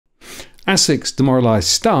ASIC's demoralised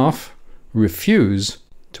staff refuse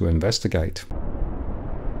to investigate.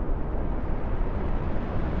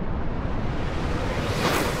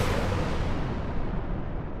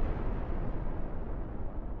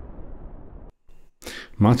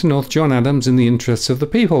 Martin North, John Adams, in the interests of the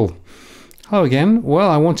people. Hello again. Well,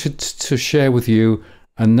 I wanted to share with you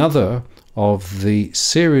another of the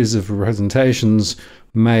series of presentations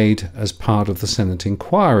made as part of the Senate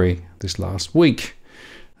inquiry this last week.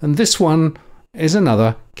 And this one is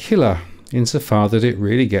another killer insofar that it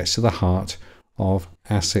really gets to the heart of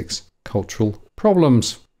ASIC's cultural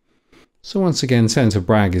problems. So once again, Senator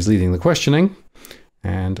Bragg is leading the questioning,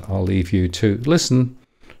 and I'll leave you to listen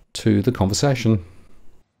to the conversation.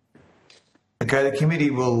 Okay, the committee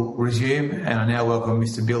will resume, and I now welcome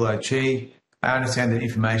Mr. Bill O'Chee. I understand that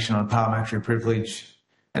information on parliamentary privilege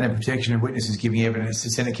and the protection of witnesses giving evidence to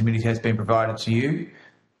Senate committees has been provided to you.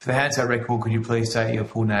 For the Hansard record, could you please state your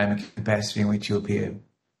full name and capacity in which you appear?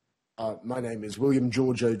 My name is William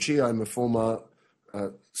George O'Chee. I'm a former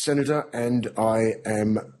senator, and I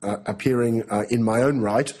am appearing in my own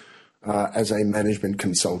right as a management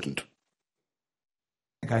consultant.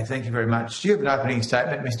 Okay, thank you very much. Do you have an opening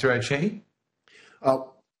statement, Mr. O'Chee?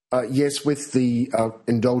 Yes, with the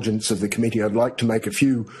indulgence of the committee, I'd like to make a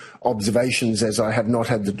few observations as I have not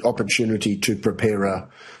had the opportunity to prepare a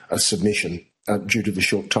submission due to the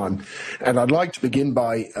short time. And I'd like to begin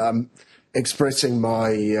by expressing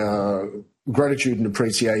my gratitude and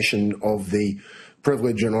appreciation of the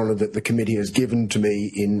privilege and honour that the committee has given to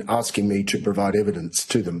me in asking me to provide evidence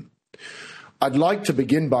to them. I'd like to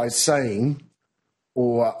begin by saying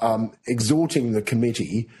or exhorting the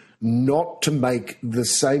committee not to make the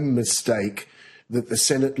same mistake that the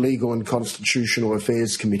Senate Legal and Constitutional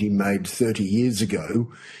Affairs Committee made 30 years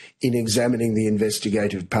ago in examining the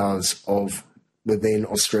investigative powers of the then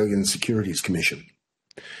Australian Securities Commission.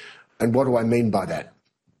 And what do I mean by that?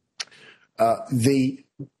 The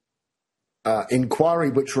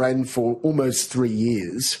inquiry, which ran for almost 3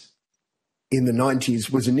 years in the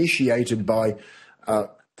 90s, was initiated by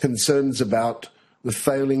concerns about the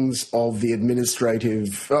failings of the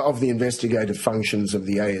investigative functions of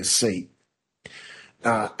the ASC.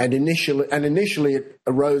 And initially it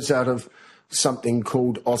arose out of something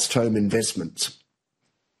called Ostholme Investments.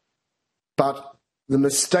 But the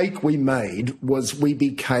mistake we made was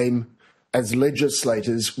as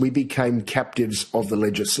legislators, we became captives of the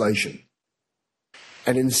legislation.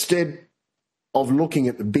 And instead of looking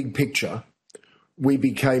at the big picture, we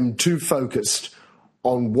became too focused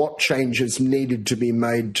on what changes needed to be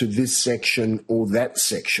made to this section or that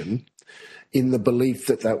section in the belief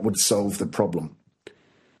that that would solve the problem.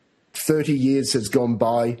 30 years has gone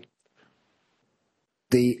by.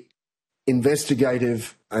 The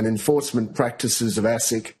investigative and enforcement practices of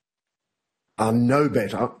ASIC are no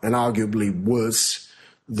better and arguably worse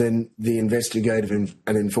than the investigative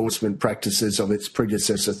and enforcement practices of its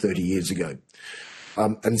predecessor 30 years ago.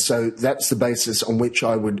 And so that's the basis on which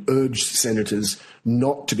I would urge senators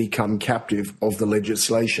not to become captive of the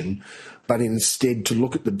legislation, but instead to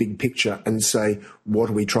look at the big picture and say, what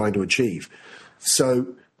are we trying to achieve?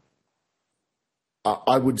 So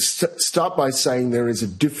I would start by saying there is a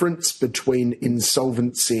difference between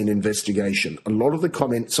insolvency and investigation. A lot of the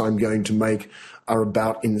comments I'm going to make are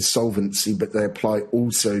about insolvency, but they apply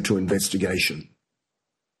also to investigation.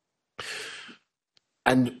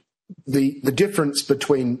 And the difference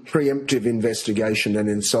between preemptive investigation and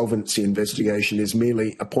insolvency investigation is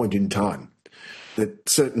merely a point in time, that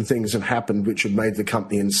certain things have happened which have made the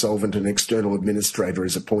company insolvent and an external administrator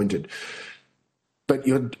is appointed. But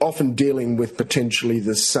you're often dealing with potentially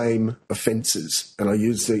the same offences, and I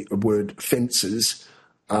use the word offences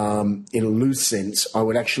in a loose sense. I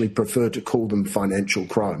would actually prefer to call them financial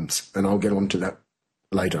crimes, and I'll get on to that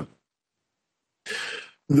later.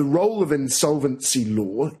 The role of insolvency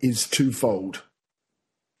law is twofold.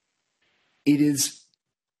 It is,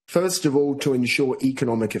 first of all, to ensure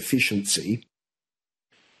economic efficiency,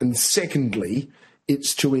 and secondly,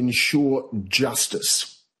 it's to ensure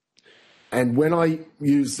justice. And when I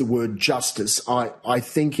use the word justice, I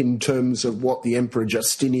think in terms of what the Emperor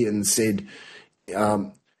Justinian said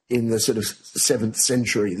in the sort of 7th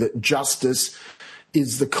century, that justice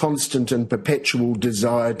is the constant and perpetual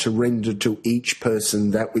desire to render to each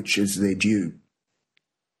person that which is their due.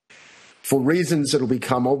 For reasons that will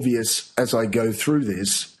become obvious as I go through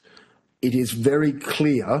this, it is very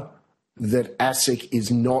clear that ASIC is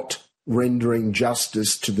not rendering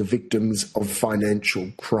justice to the victims of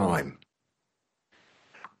financial crime.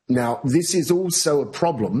 Now, this is also a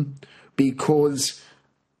problem because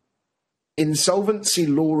insolvency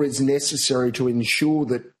law is necessary to ensure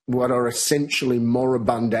that what are essentially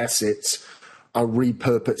moribund assets are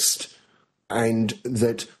repurposed, and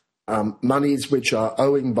that monies which are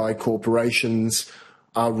owing by corporations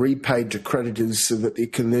are repaid to creditors so that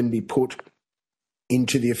it can then be put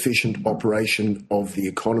into the efficient operation of the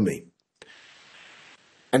economy.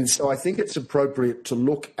 And so I think it's appropriate to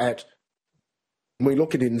look at, when we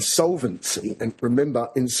look at insolvency, and remember,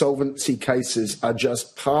 insolvency cases are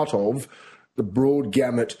just part of the broad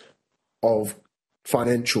gamut of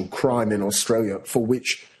financial crime in Australia for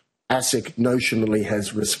which ASIC notionally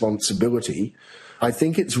has responsibility. I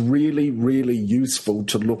think it's really, really useful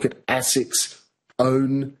to look at ASIC's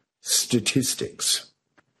own statistics.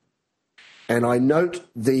 And I note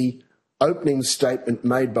the opening statement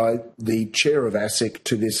made by the chair of ASIC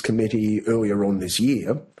to this committee earlier on this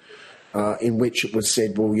year, in which it was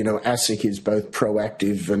said, well, you know, ASIC is both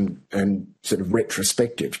proactive and sort of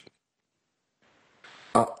retrospective.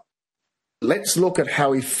 Let's look at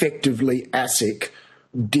how effectively ASIC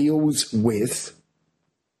deals with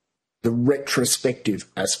the retrospective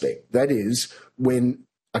aspect. That is, when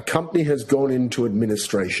a company has gone into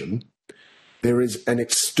administration, there is an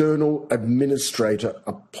external administrator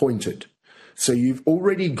appointed. So you've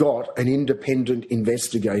already got an independent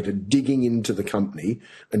investigator digging into the company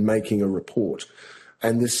and making a report.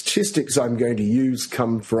 And the statistics I'm going to use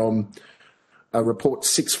come from report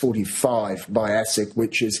 645 by ASIC,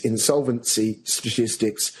 which is Insolvency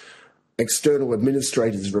Statistics, External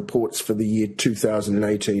Administrators Reports for the year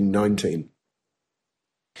 2018-19.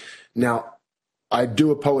 Now, I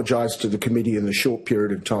do apologise to the committee in the short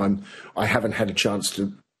period of time I haven't had a chance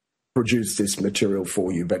to produce this material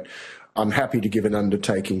for you, but I'm happy to give an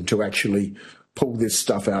undertaking to actually pull this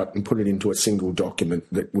stuff out and put it into a single document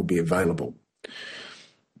that will be available.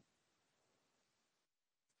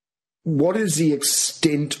 What is the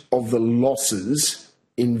extent of the losses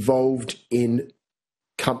involved in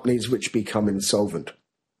companies which become insolvent?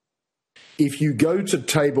 If you go to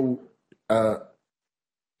table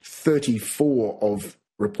 34 of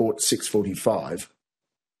report 645,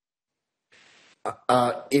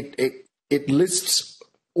 it lists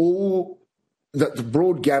all the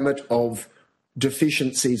broad gamut of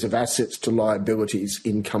deficiencies of assets to liabilities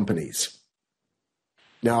in companies.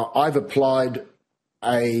 Now, I've applied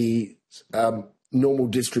a normal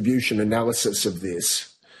distribution analysis of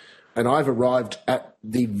this, and I've arrived at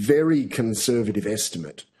the very conservative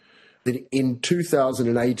estimate that in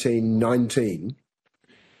 2018-19,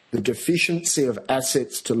 the deficiency of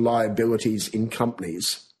assets to liabilities in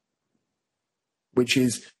companies, which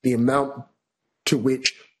is the amount to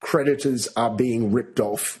which creditors are being ripped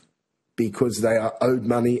off because they are owed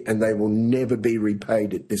money and they will never be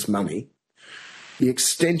repaid at this money, the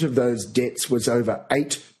extent of those debts was over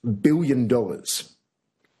 $8 billion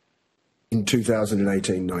in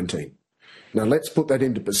 2018-19. Now, let's put that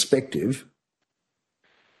into perspective.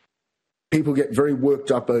 People get very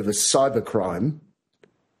worked up over cybercrime.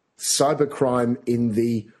 Cybercrime in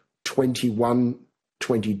the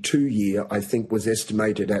 21-22 year, I think, was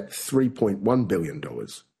estimated at $3.1 billion.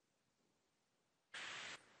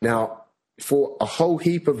 Now, for a whole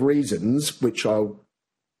heap of reasons, which I'll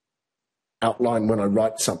outline when I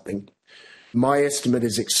write something, my estimate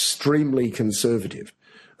is extremely conservative.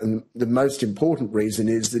 And the most important reason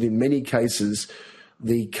is that in many cases,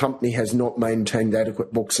 the company has not maintained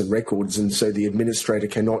adequate books and records, and so the administrator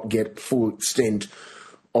cannot get full extent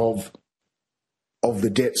of the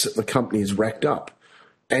debts that the company has racked up.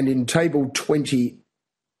 And in table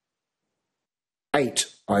 28,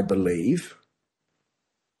 I believe,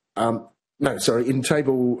 in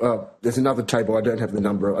table, there's another table, I don't have the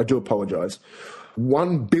number, I do apologise.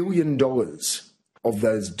 $1 billion of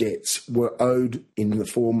those debts were owed in the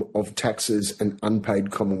form of taxes and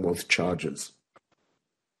unpaid Commonwealth charges.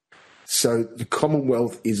 So the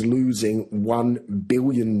Commonwealth is losing $1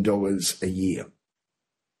 billion a year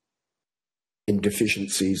in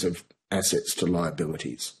deficiencies of assets to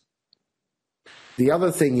liabilities. The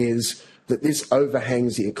other thing is that this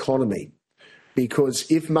overhangs the economy, because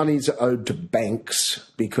if monies are owed to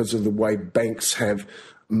banks, because of the way banks have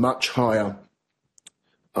much higher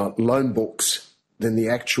loan books than the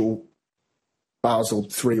actual Basel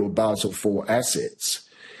III or Basel IV assets,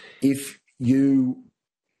 if you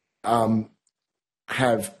have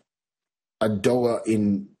 $1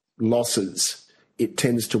 in losses, it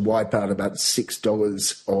tends to wipe out about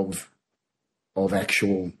 $6 of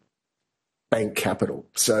actual bank capital.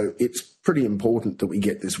 So it's pretty important that we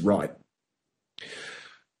get this right.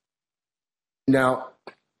 Now,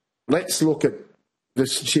 let's look at the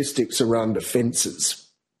statistics around offences.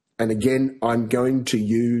 And again, I'm going to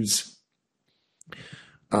use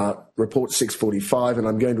report 645, and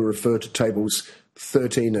I'm going to refer to tables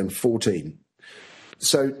 13 and 14.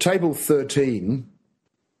 So Table 13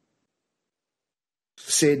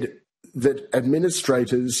 said that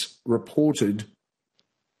administrators reported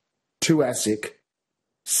to ASIC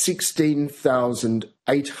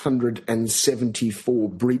 16,874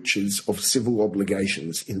 breaches of civil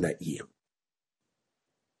obligations in that year.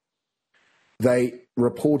 They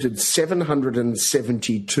reported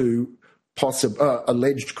 772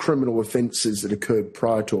 alleged criminal offences that occurred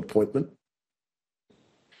prior to appointment.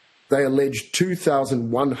 They alleged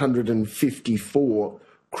 2,154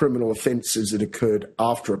 criminal offences that occurred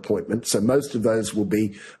after appointment. So most of those will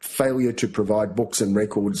be failure to provide books and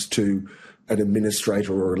records to an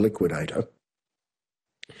administrator or a liquidator.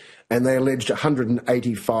 And they alleged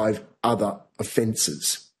 185 other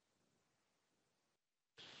offences.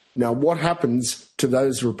 Now, what happens to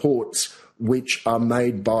those reports which are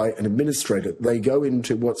made by an administrator? They go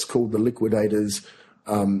into what's called the liquidator's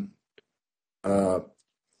online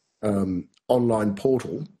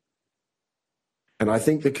portal. And I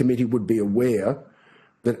think the committee would be aware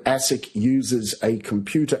that ASIC uses a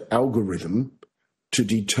computer algorithm to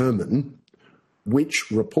determine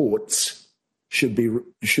which reports should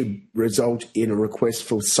result in a request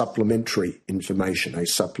for supplementary information, a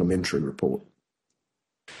supplementary report.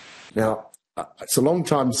 Now, it's a long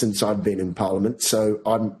time since I've been in Parliament, so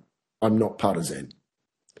I'm not partisan.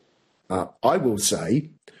 I will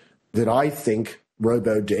say that I think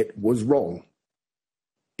Robodebt was wrong.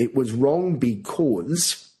 It was wrong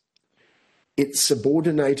because it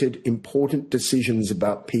subordinated important decisions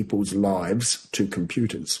about people's lives to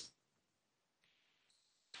computers.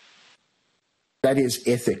 That is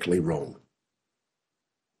ethically wrong.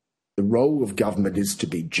 The role of government is to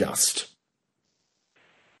be just.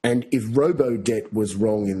 And if Robodebt was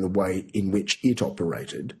wrong in the way in which it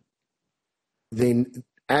operated, then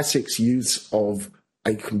ASIC's use of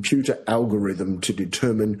a computer algorithm to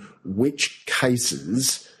determine which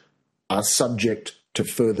cases are subject to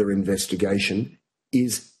further investigation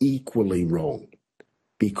is equally wrong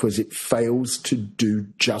because it fails to do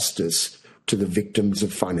justice to the victims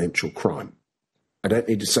of financial crime. I don't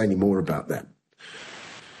need to say any more about that.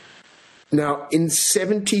 Now, in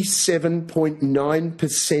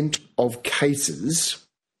 77.9% of cases,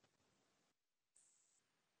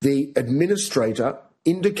 the administrator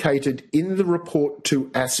indicated in the report to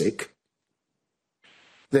ASIC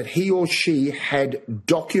that he or she had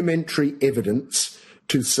documentary evidence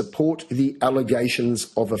to support the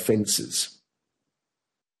allegations of offences.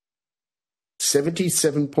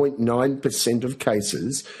 77.9% of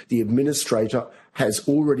cases, the administrator has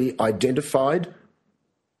already identified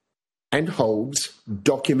and holds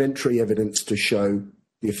documentary evidence to show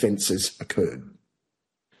the offences occurred.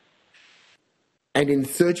 And in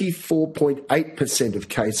 34.8% of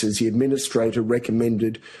cases, the administrator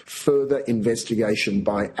recommended further investigation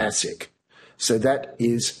by ASIC. So that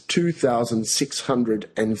is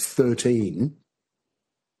 2,613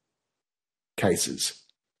 cases.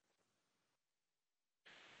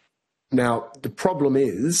 Now, the problem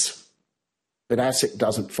is that ASIC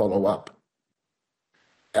doesn't follow up.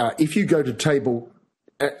 If you go to table,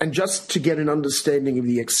 and just to get an understanding of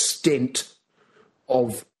the extent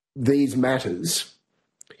of these matters,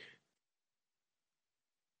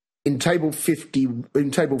 in table 15,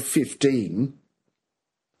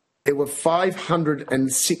 there were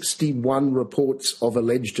 561 reports of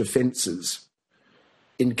alleged offences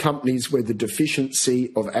in companies where the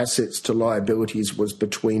deficiency of assets to liabilities was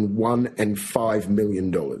between $1 and $5 million.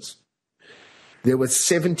 There were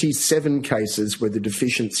 77 cases where the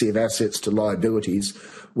deficiency of assets to liabilities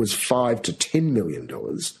was $5 to $10 million.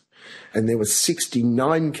 And there were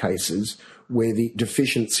 69 cases where the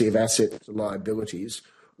deficiency of assets to liabilities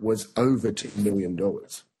was over $10 million.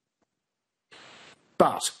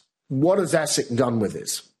 But what has ASIC done with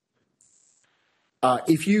this?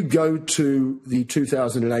 If you go to the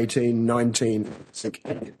 2018-19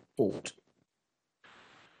 ASIC report,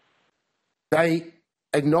 they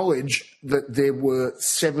acknowledge that there were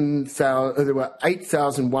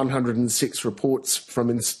 8,106 reports from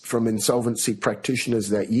insolvency practitioners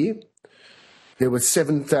that year. There were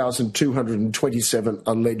 7,227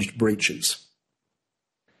 alleged breaches.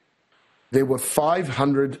 There were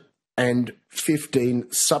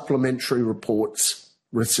 515 supplementary reports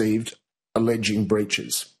received alleging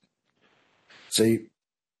breaches. So,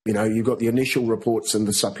 you've got the initial reports and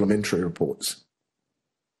the supplementary reports.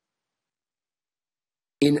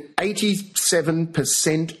 In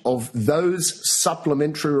 87% of those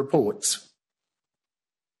supplementary reports,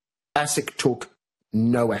 ASIC took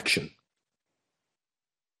no action.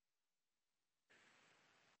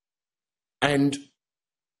 And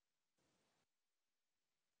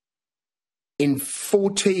in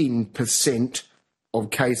 14%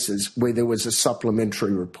 of cases where there was a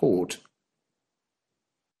supplementary report,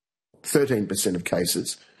 13% of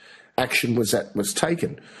cases, action was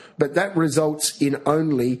taken. But that results in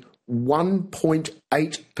only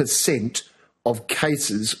 1.8% of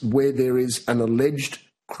cases where there is an alleged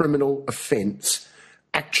criminal offence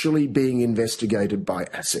actually being investigated by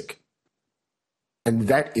ASIC. And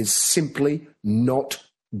that is simply not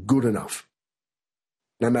good enough.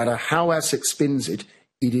 No matter how ASIC spins it,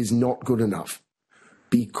 it is not good enough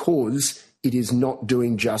because it is not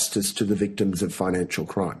doing justice to the victims of financial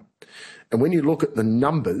crime. And when you look at the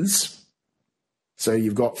numbers, so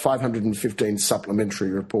you've got 515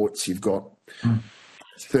 supplementary reports, you've got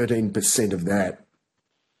 13% of that.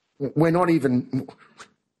 We're not even,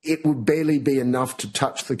 it would barely be enough to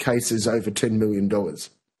touch the cases over $10 million.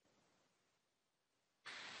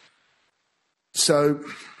 So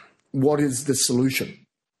what is the solution?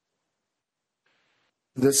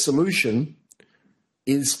 The solution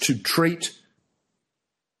is to treat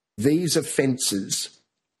these offences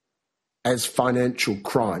as financial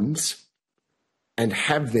crimes and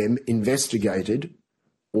have them investigated,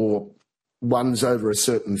 or ones over a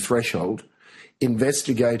certain threshold,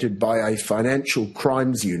 investigated by a financial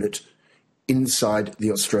crimes unit inside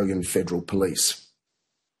the Australian Federal Police.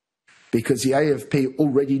 Because the AFP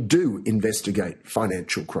already do investigate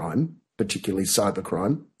financial crime, particularly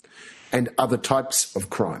cybercrime, and other types of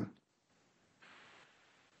crime.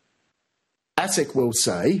 ASIC will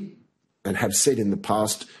say, and have said in the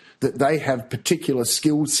past, that they have particular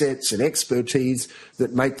skill sets and expertise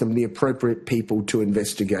that make them the appropriate people to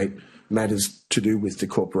investigate matters to do with the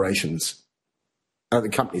Corporations, the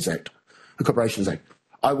Companies Act, the Corporations Act.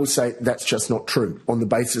 I will say that's just not true. On the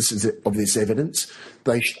basis of this evidence,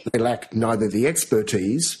 they lack neither the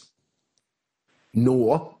expertise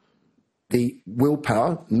nor the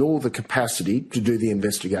willpower nor the capacity to do the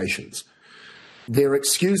investigations. Their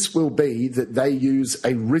excuse will be that they use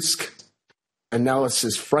a risk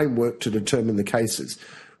analysis framework to determine the cases.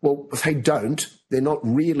 Well, they don't. They're not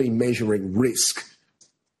really measuring risk.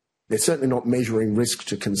 They're certainly not measuring risk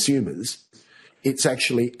to consumers. It's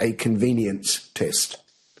actually a convenience test.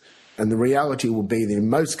 And the reality will be that in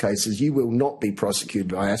most cases, you will not be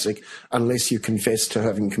prosecuted by ASIC unless you confess to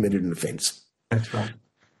having committed an offence. That's right.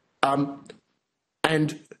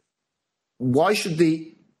 And why should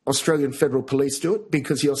the Australian Federal Police do it?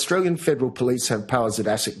 Because the Australian Federal Police have powers that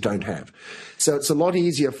ASIC don't have. So it's a lot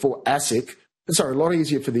easier for a lot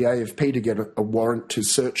easier for the AFP to get a warrant to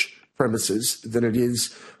search premises than it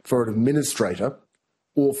is for an administrator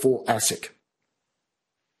or for ASIC.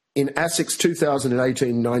 In ASIC's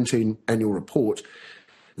 2018-19 annual report,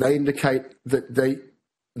 they indicate that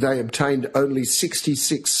they obtained only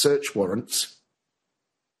 66 search warrants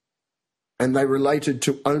and they related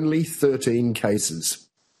to only 13 cases.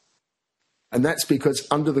 And that's because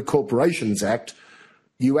under the Corporations Act,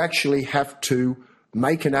 you actually have to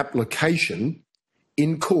make an application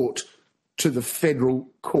in court to the federal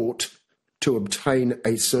court to obtain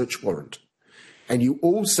a search warrant. And you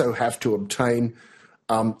also have to obtain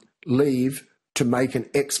leave to make an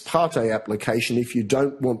ex parte application if you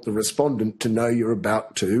don't want the respondent to know you're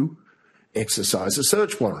about to exercise a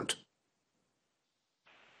search warrant.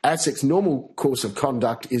 ASIC's normal course of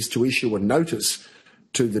conduct is to issue a notice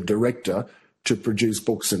to the director to produce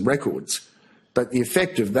books and records. But the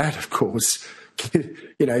effect of that, of course,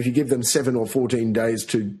 if you give them 7 or 14 days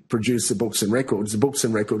to produce the books and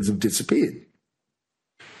records have disappeared.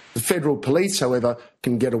 The Federal Police, however,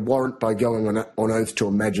 can get a warrant by going on oath to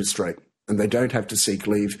a magistrate, and they don't have to seek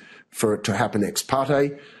leave for it to happen ex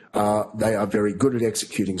parte. They are very good at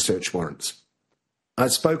executing search warrants. I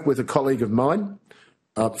spoke with a colleague of mine,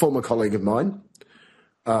 former colleague of mine.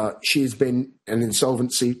 She has been an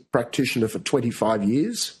insolvency practitioner for 25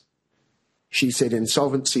 years. She said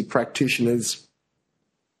insolvency practitioners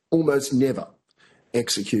almost never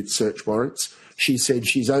execute search warrants. She said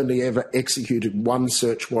she's only ever executed one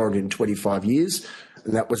search warrant in 25 years,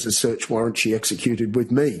 and that was a search warrant she executed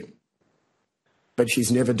with me. But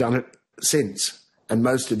she's never done it since. And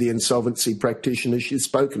most of the insolvency practitioners she's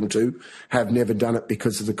spoken to have never done it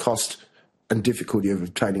because of the cost and difficulty of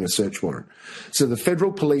obtaining a search warrant. So the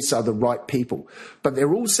Federal Police are the right people, but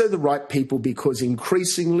they're also the right people because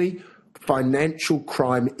increasingly financial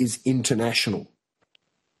crime is international.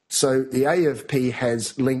 So the AFP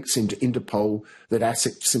has links into Interpol that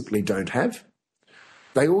ASIC simply don't have.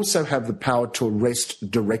 They also have the power to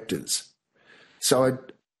arrest directors. So I'd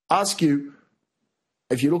ask you,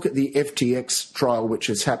 if you look at the FTX trial which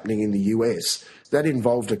is happening in the US, that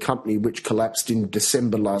involved a company which collapsed in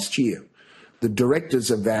December last year. The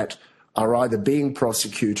directors of that are either being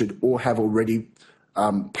prosecuted or have already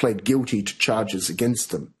pled guilty to charges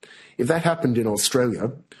against them. If that happened in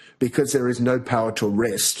Australia, because there is no power to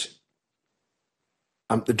arrest,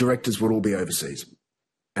 the directors would all be overseas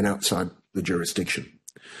and outside the jurisdiction.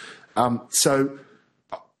 So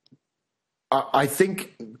I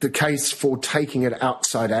think the case for taking it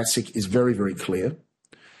outside ASIC is very, very clear.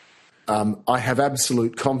 I have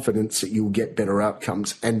absolute confidence that you'll get better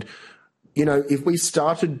outcomes. And, you know, if we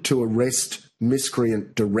started to arrest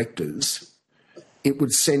miscreant directors, it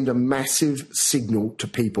would send a massive signal to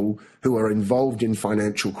people who are involved in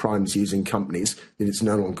financial crimes using companies that it's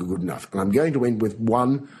no longer good enough. And I'm going to end with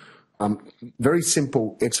one very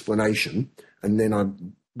simple explanation, and then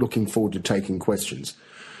I'm looking forward to taking questions.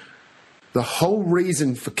 The whole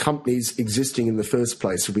reason for companies existing in the first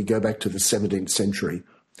place, if we go back to the 17th century,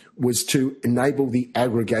 was to enable the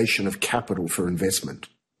aggregation of capital for investment.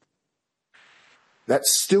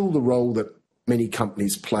 That's still the role that many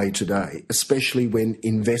companies play today, especially when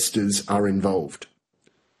investors are involved.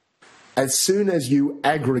 As soon as you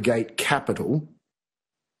aggregate capital,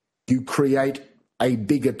 you create a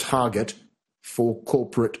bigger target for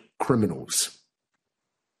corporate criminals.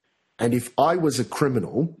 And if I was a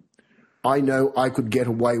criminal, I know I could get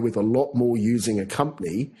away with a lot more using a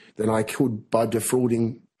company than I could by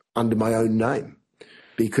defrauding under my own name,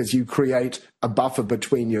 because you create a buffer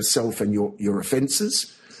between yourself and your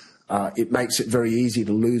offences. It makes it very easy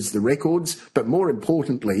to lose the records, but more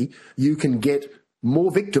importantly, you can get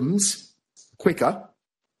more victims quicker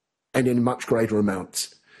and in much greater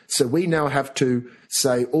amounts. So we now have to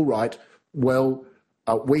say, all right, well,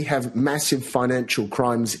 we have massive financial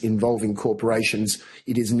crimes involving corporations.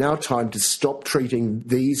 It is now time to stop treating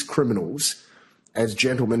these criminals as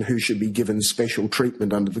gentlemen who should be given special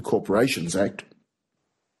treatment under the Corporations Act,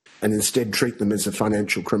 and instead treat them as the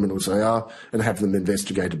financial criminals they are and have them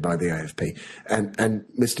investigated by the AFP. And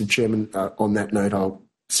Mr. Chairman, on that note, I'll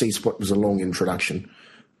cease what was a long introduction.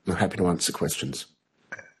 I'm happy to answer questions.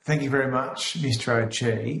 Thank you very much, Mr.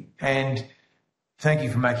 O'Chee, and thank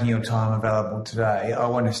you for making your time available today. I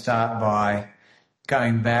want to start by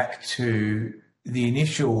going back to the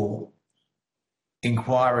initial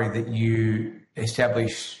inquiry that you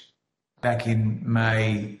established back in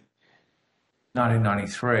May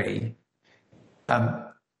 1993.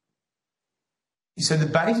 So the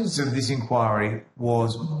basis of this inquiry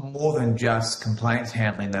was more than just complaints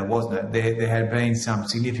handling, though, wasn't it? There had been some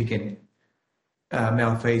significant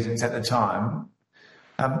malfeasance at the time.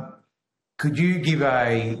 Could you give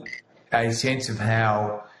a sense of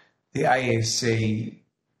how the ASC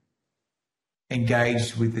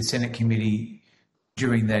engaged with the Senate committee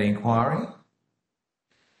during that inquiry?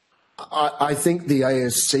 I think the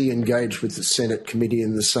ASC engaged with the Senate committee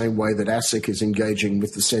in the same way that ASIC is engaging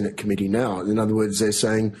with the Senate committee now. In other words, they're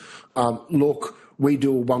saying, look, we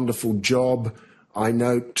do a wonderful job. I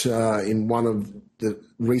note in one of the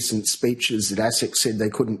recent speeches that ASIC said they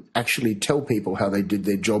couldn't actually tell people how they did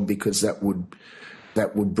their job because that would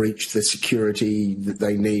breach the security that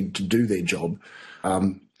they need to do their job.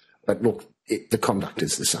 But look, the conduct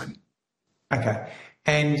is the same. Okay.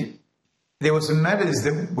 And there were some matters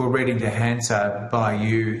that were ready to Hansard by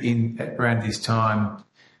you around this time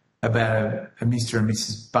about a Mr. and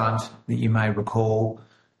Mrs. Bunt that you may recall.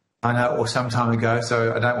 I know it was some time ago,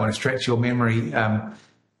 so I don't want to stretch your memory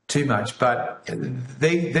too much, but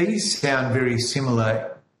these sound very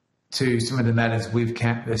similar to some of the matters we've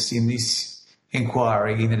canvassed in this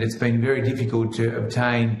inquiry, in that it's been very difficult to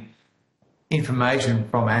obtain information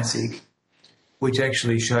from ASIC which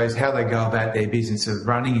actually shows how they go about their business of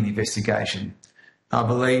running an investigation. I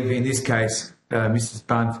believe in this case, Mrs.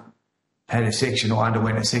 Bunt had a section or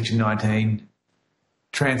underwent a Section 19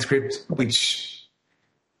 transcript, which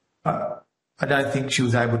I don't think she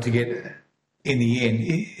was able to get in the end.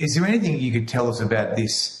 Is there anything you could tell us about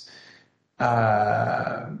this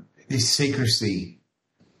this secrecy?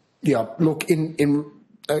 Yeah, look, in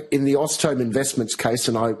the Ostome Investments case,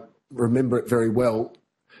 and I remember it very well,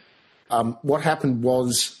 what happened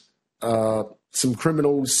was some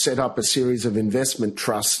criminals set up a series of investment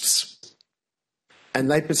trusts,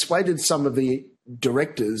 and they persuaded some of the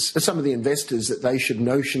investors that they should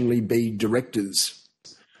notionally be directors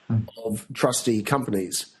of trustee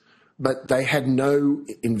companies, but they had no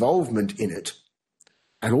involvement in it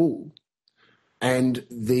at all. And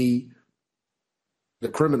the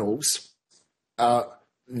criminals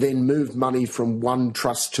then moved money from one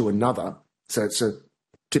trust to another. So it's a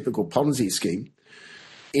typical Ponzi scheme.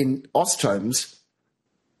 In Ostome's,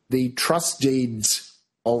 the trust deeds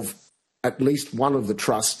of at least one of the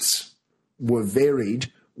trusts were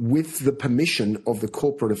varied with the permission of the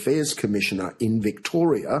Corporate Affairs Commissioner in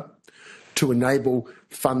Victoria to enable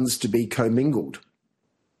funds to be commingled,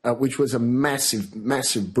 which was a massive,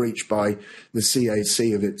 massive breach by the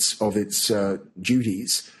CAC of its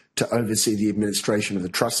duties to oversee the administration of the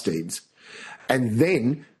trust deeds. And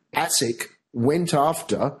then ASIC went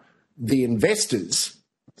after the investors,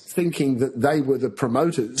 thinking that they were the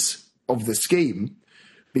promoters of the scheme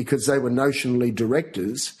because they were notionally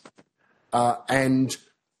directors, and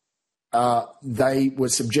they were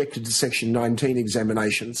subjected to Section 19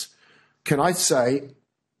 examinations. Can I say,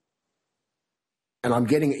 and I'm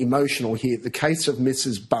getting emotional here, the case of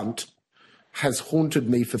Mrs. Bunt has haunted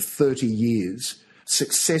me for 30 years.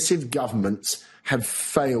 Successive governments have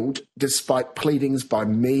failed, despite pleadings by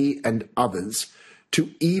me and others,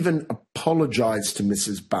 to even apologise to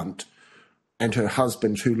Mrs. Bunt and her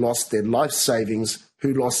husband, who lost their life savings,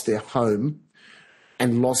 who lost their home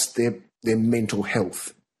and lost their mental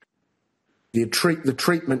health. The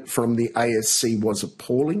treatment from the ASC was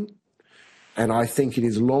appalling, and I think it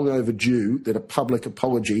is long overdue that a public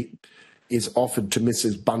apology is offered to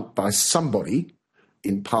Mrs. Bunt by somebody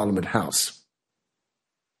in Parliament House.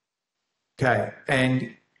 Okay,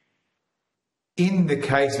 and in the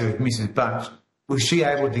case of Mrs. Bunt, was she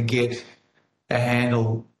able to get a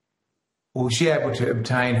handle, or was she able to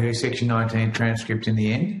obtain her Section 19 transcript in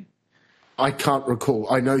the end? I can't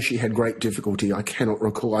recall. I know she had great difficulty. I cannot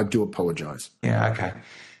recall. I do apologise. Yeah, okay.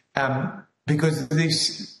 Because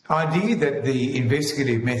this idea that the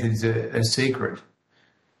investigative methods are secret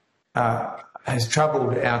has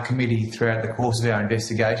troubled our committee throughout the course of our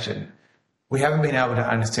investigation. We haven't been able to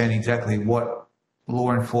understand exactly what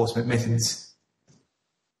law enforcement methods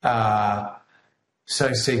are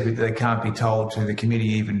so secret that they can't be told to the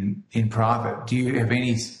committee even in private. Do you have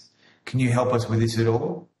any, can you help us with this at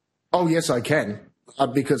all? Oh, yes, I can,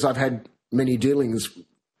 because I've had many dealings,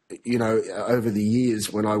 you know, over the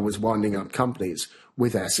years when I was winding up companies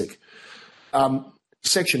with ASIC.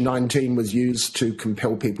 Section 19 was used to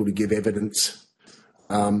compel people to give evidence.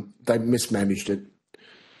 They mismanaged it.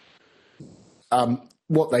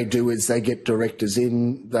 What they do is they get directors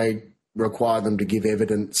in, they require them to give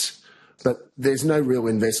evidence, but there's no real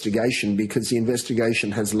investigation because the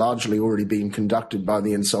investigation has largely already been conducted by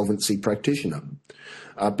the insolvency practitioner.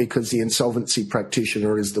 Because the insolvency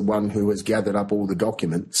practitioner is the one who has gathered up all the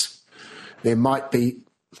documents. There might be,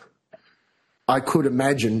 I could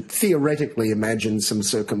imagine, theoretically imagine some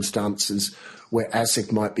circumstances where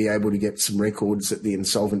ASIC might be able to get some records that the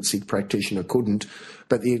insolvency practitioner couldn't,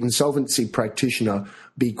 but the insolvency practitioner,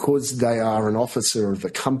 because they are an officer of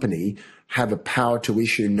the company, have a power to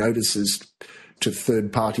issue notices to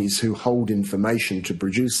third parties who hold information to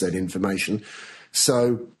produce that information.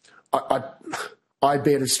 So I'd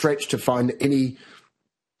be at a stretch to find any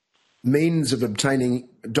means of obtaining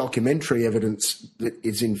documentary evidence that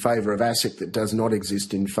is in favour of ASIC that does not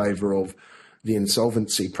exist in favour of the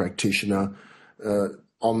insolvency practitioner.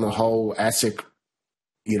 On the whole, ASIC,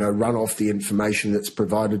 you know, run off the information that's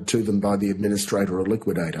provided to them by the administrator or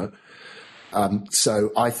liquidator.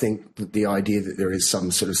 So I think that the idea that there is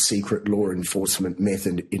some sort of secret law enforcement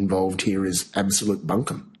method involved here is absolute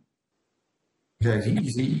bunkum. You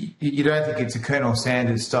don't think it's a Colonel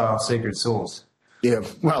Sanders style secret source? Yeah,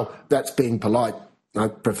 well, that's being polite. I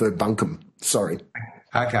prefer bunkum. Sorry.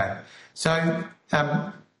 Okay. So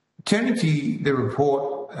turning to the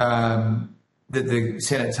report that the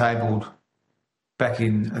Senate tabled back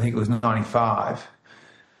in, I think it was 95,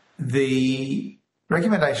 the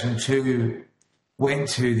recommendation 2 went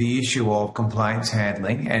to the issue of complaints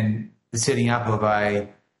handling and the setting up of it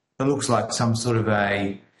looks like some sort of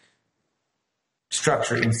a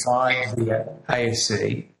structure inside the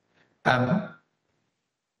ASC.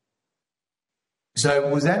 So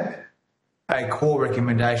was that a core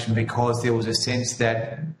recommendation because there was a sense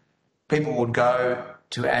that people would go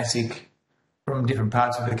to ASIC from different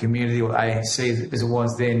parts of the community, or ASC as it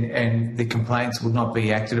was then, and the complaints would not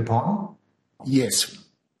be acted upon? Yes.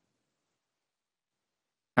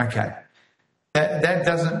 Okay. That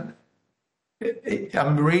doesn't...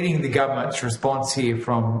 I'm reading the government's response here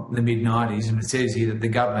from the mid-90s, and it says here that the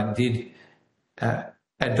government did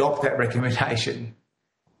adopt that recommendation,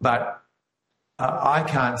 but I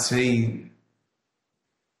can't see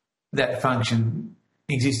that function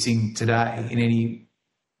existing today in any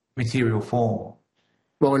material form.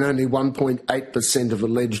 Well, in only 1.8% of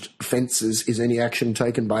alleged offences is any action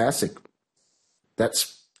taken by ASIC.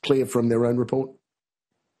 That's clear from their own report.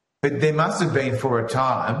 But there must have been, for a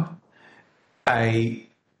time, a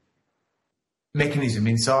mechanism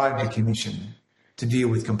inside the Commission to deal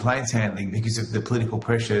with complaints handling because of the political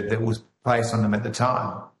pressure that was placed on them at the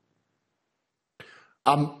time.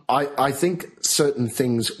 I think certain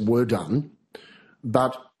things were done,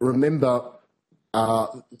 but remember,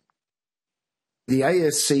 the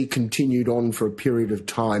ASC continued on for a period of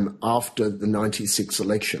time after the 96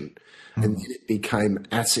 election, and then it became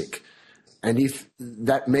ASIC. And if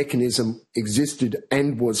that mechanism existed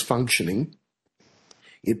and was functioning,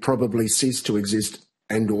 it probably ceased to exist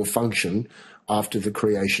and or function after the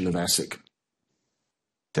creation of ASIC.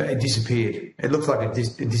 So it disappeared. It looks like it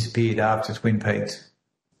disappeared after Twin Peaks.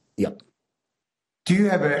 Yep. Do you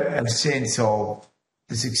have a sense of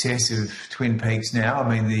the success of Twin Peaks now? I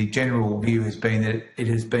mean, the general view has been that it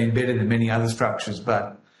has been better than many other structures,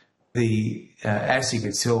 but the ASIC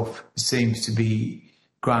itself seems to be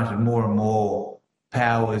granted more and more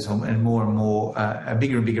powers and more a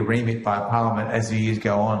bigger and bigger remit by Parliament as the years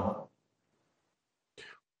go on.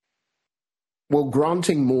 Well,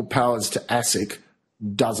 granting more powers to ASIC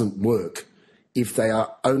doesn't work if they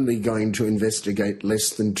are only going to investigate less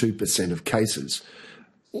than 2% of cases.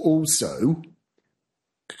 Also,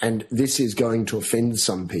 and this is going to offend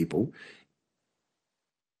some people,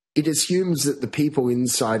 it assumes that the people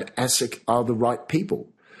inside ASIC are the right people.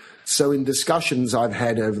 So in discussions I've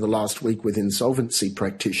had over the last week with insolvency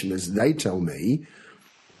practitioners, they tell me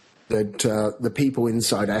that the people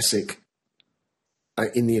inside ASIC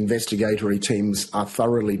in the investigatory teams are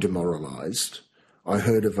thoroughly demoralised. I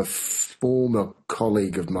heard of a former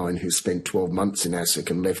colleague of mine who spent 12 months in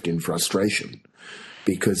ASIC and left in frustration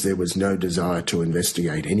because there was no desire to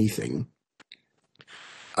investigate anything.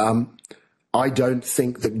 I don't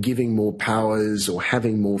think that giving more powers or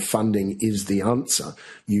having more funding is the answer.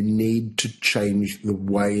 You need to change the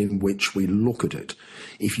way in which we look at it.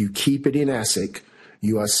 If you keep it in ASIC,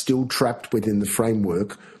 you are still trapped within the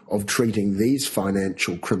framework of treating these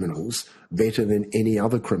financial criminals better than any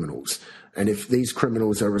other criminals. And if these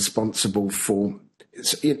criminals are responsible for,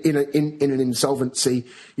 in an insolvency,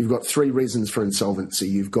 you've got three reasons for insolvency.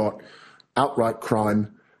 You've got outright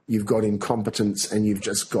crime, you've got incompetence, and you've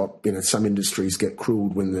just got, some industries get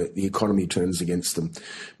cruelled when the economy turns against them.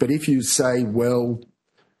 But if you say, well,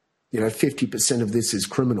 50% of this is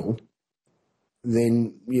criminal,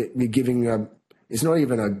 then you're giving it's not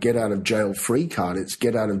even a get-out-of-jail-free card, it's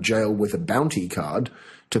get-out-of-jail with a bounty card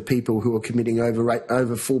to people who are committing over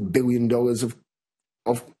 $4 billion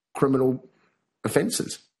of criminal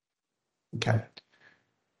offences. Okay.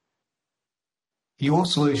 Your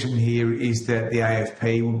solution here is that the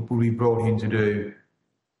AFP will be brought in to do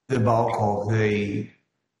the bulk of the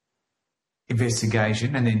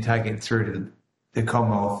investigation and then take it through to the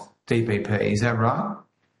Commonwealth DPP. Is that right?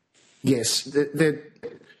 Yes.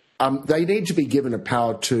 They need to be given a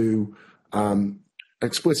power to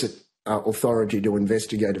explicit authority to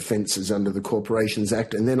investigate offences under the Corporations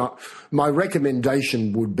Act. And then my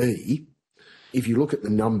recommendation would be, if you look at the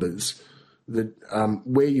numbers, that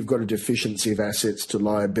where you've got a deficiency of assets to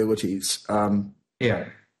liabilities,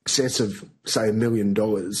 excess of, say, $1 million,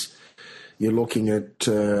 you're looking at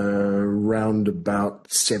around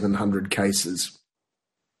about 700 cases.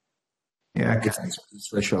 Yeah, okay. That's what the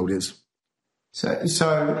threshold is.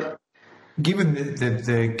 So given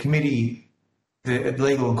the committee, the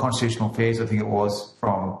Legal and Constitutional Affairs, I think it was,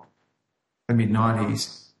 from the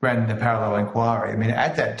mid-90s, ran the parallel inquiry. I mean,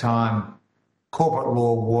 at that time, corporate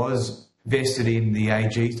law was vested in the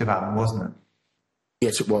AG's department, wasn't it?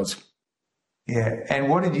 Yes, it was. Yeah. And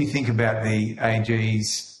what did you think about the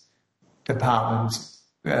AG's department's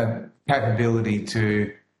capability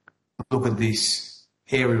to look at this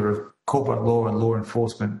area of corporate law and law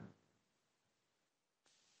enforcement?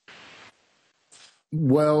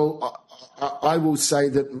 Well, I will say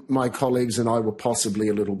that my colleagues and I were possibly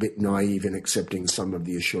a little bit naive in accepting some of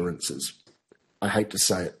the assurances. I hate to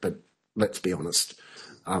say it, but let's be honest.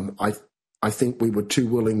 I think we were too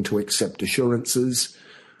willing to accept assurances,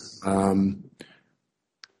 and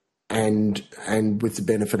with the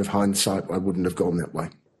benefit of hindsight, I wouldn't have gone that way.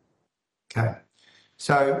 Okay.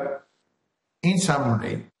 So, in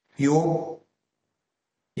summary, your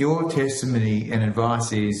testimony and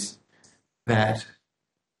advice is that,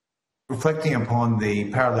 reflecting upon the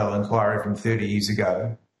parallel inquiry from 30 years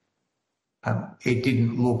ago, it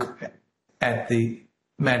didn't look at the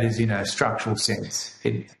matters in a structural sense.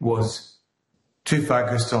 It was too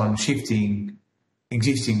focused on shifting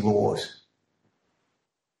existing laws.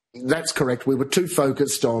 That's correct. We were too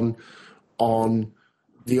focused on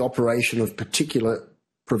the operation of particular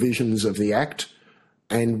provisions of the Act,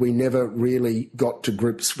 and we never really got to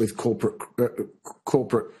grips with corporate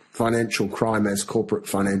financial crime as corporate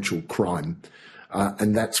financial crime.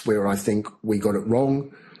 And that's where I think we got it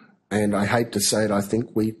wrong. And I hate to say it, I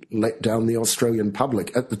think we let down the Australian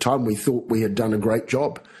public. At the time, we thought we had done a great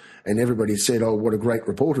job. and everybody said, oh, what a great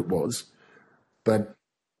report it was. But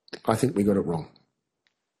I think we got it wrong.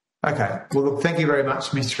 Okay. Well, look, thank you very much,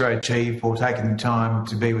 Mr. O'Chee, for taking the time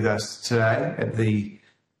to be with us today at the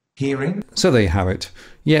hearing. So there you have it.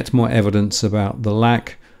 Yet more evidence about the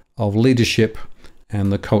lack of leadership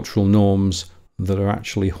and the cultural norms that are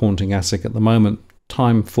actually haunting ASIC at the moment.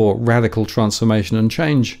 Time for radical transformation and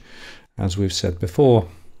change, as we've said before.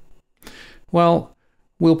 Well,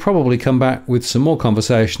 we'll probably come back with some more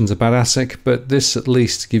conversations about ASIC, but this at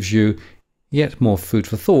least gives you yet more food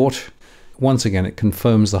for thought. Once again, it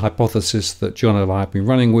confirms the hypothesis that John and I have been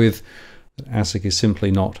running with, that ASIC is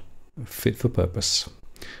simply not fit for purpose.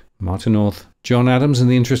 Martin North, John Adams, in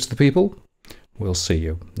the interest of the people. We'll see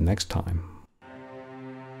you next time.